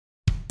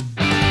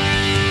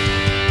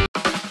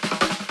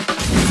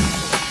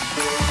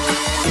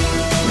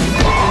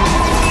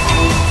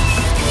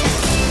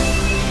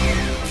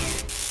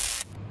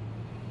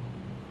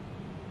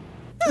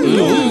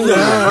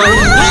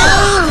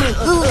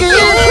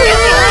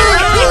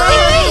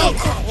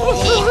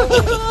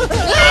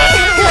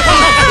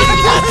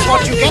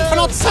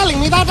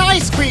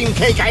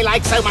cake I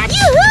like so much.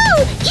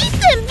 Yoo-hoo! Eat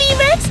them,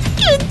 V-Rex!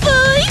 Good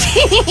boy!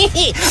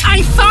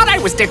 I thought I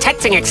was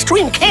detecting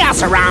extreme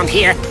chaos around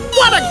here.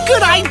 What a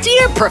good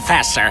idea,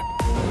 Professor!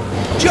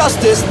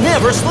 Justice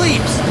never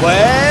sleeps.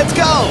 Let's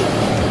go!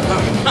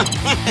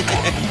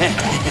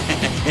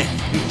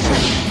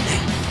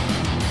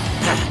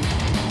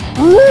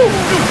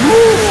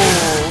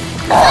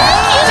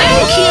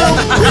 Thank you!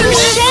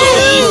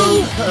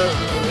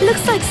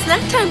 Looks like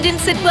snack time didn't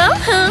sit well,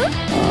 huh?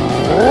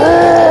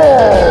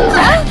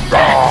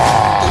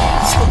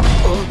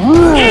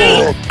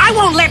 Hey! I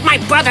won't let my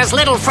brother's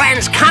little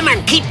friends come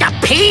and keep the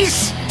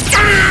peace!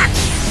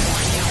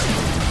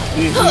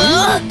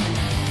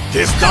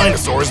 This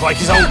dinosaur is like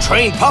his own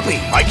trained puppy.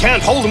 I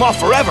can't hold him off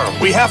forever.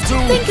 We have to...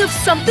 Think of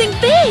something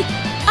big.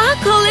 I'll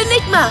call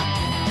Enigma.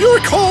 Your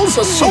calls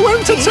are so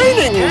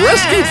entertaining,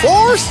 Rescue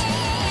Force!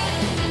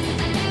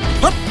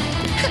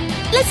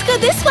 Let's go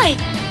this way.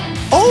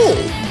 Oh!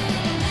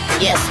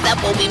 Yes, that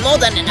will be more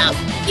than enough.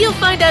 You'll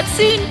find out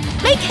soon.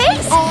 Make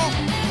haste.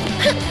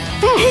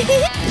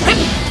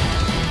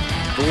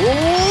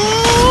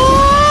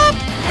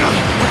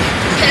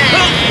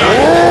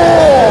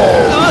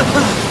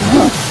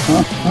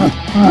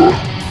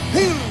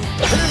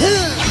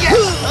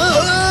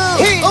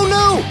 Oh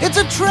no! It's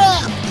a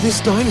trap! This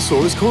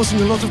dinosaur is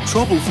causing a lot of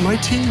trouble for my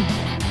team.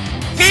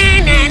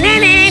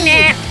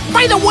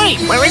 By the way,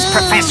 where is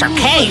Professor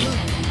K?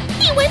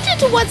 He went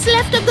into what's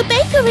left of the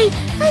bakery.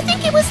 I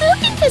think he was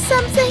looking for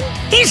something.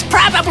 He's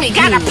probably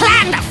got a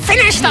plan to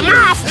finish them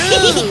off!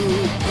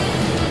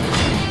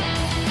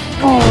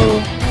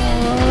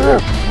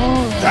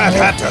 That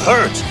had to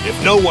hurt.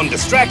 If no one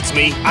distracts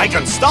me, I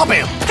can stop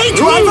him. Hey,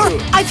 driver!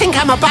 I think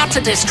I'm about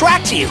to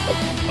distract you.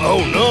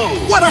 Oh no!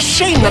 What a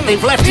shame that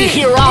they've left you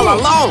here all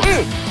alone.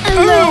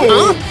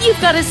 Alone? You've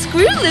got a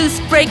screw loose,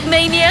 Brake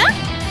Mania.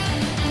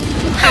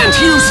 And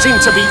you seem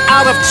to be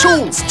out of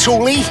tools,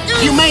 Toolie.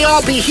 You may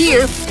all be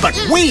here, but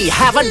we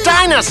have a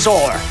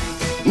dinosaur.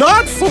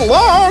 Not for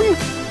long.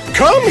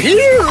 Come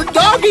here,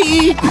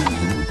 doggy.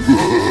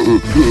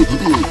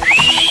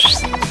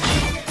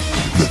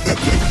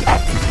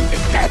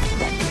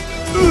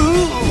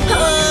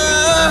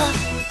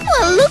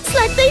 Well, looks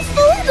like they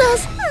fooled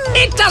us.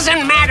 It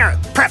doesn't matter.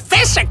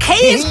 Professor K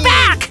is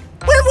back.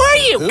 Where were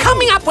you?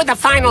 Coming up with a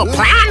final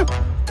plan?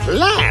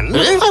 Plan?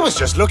 I was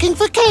just looking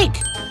for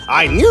cake.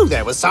 I knew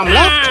there was some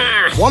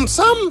left. Want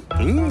some?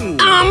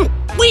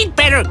 We'd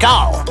better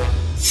go.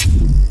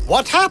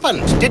 What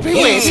happened? Did we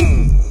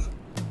win?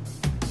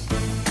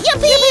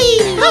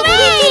 Yippee!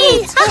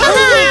 Hooray!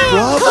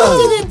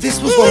 Bravo! This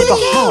was one of the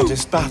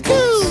hardest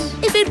battles.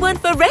 If it weren't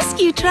for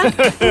Rescue Truck,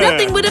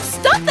 nothing would have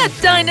stopped that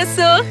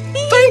dinosaur.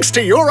 Thanks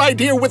to your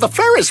idea with the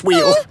Ferris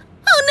wheel.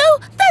 Oh no,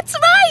 that's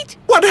right!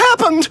 What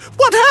happened?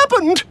 What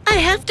happened? I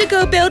have to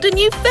go build a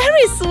new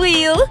Ferris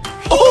wheel.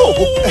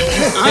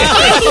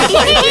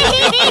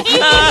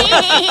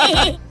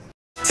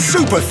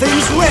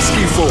 SuperThings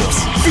Rescue Force!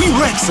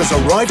 V-Rex has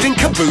arrived in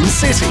Kaboom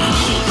City.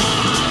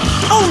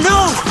 Oh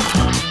no!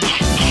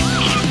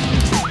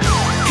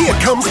 Here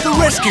comes the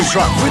rescue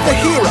truck with the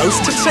heroes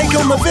to take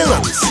on the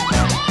villains.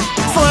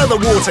 Fire the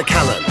water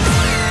cannon.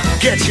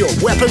 Get your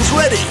weapons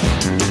ready.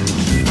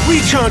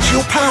 Recharge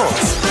your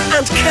powers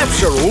and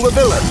capture all the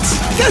villains.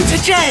 Go to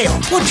jail.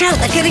 Watch out,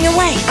 they're getting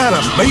away. An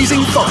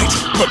amazing fight.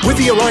 But with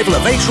the arrival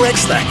of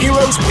H-Rex, the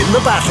heroes win the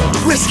battle.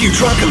 Rescue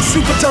Truck and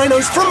Super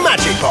Dinos from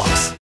Magic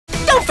Box.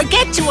 Don't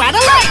forget to add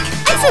a like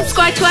And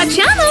subscribe to our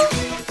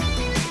channel.